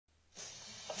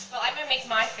Well, I'm going to make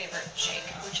my favorite shake,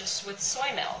 which is with soy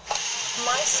milk.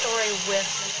 My story with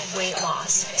weight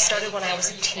loss started when I was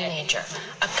a teenager.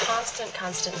 A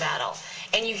constant battle.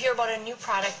 And you hear about a new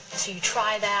product, so you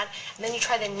try that, and then you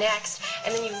try the next,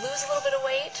 and then you lose a little bit of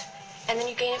weight, and then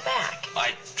you gain it back.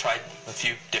 I tried a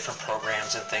few different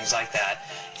programs and things like that,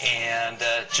 and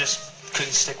just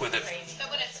couldn't stick with it. But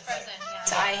when it's frozen, yeah.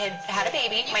 So I had a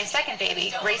baby, my second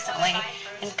baby, recently,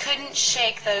 and couldn't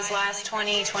shake those last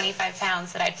 20, 25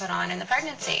 pounds that I put on in the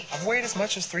pregnancy. I've weighed as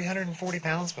much as 340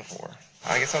 pounds before.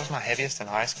 I guess I was my heaviest in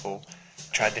high school.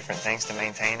 Tried different things to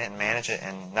maintain it and manage it,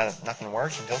 and nothing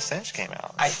worked until Cinch came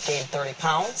out. I gained 30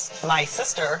 pounds. My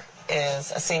sister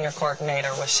is a senior coordinator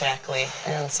with Shaklee,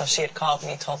 and so she had called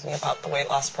me, told me about the weight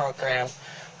loss program,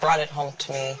 brought it home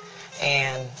to me,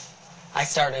 and I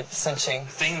started cinching.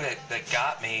 The thing that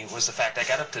got me was the fact I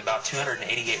got up to about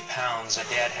 288 pounds.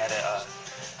 Dad had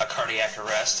a cardiac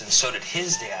arrest, and so did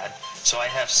his dad, so I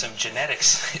have some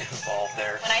genetics involved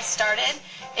there. When I started,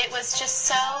 it was just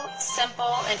so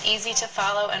simple and easy to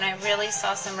follow, and I really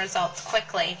saw some results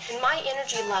quickly. And my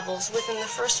energy levels within the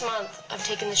first month of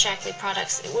taking the Shaklee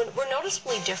products were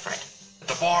noticeably different.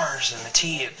 The bars and the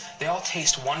tea, they all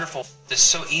taste wonderful. It's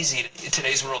so easy in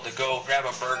today's world to go grab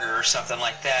a burger or something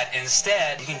like that.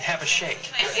 Instead, you can have a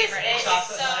shake. My favorite. It's so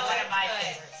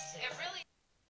good.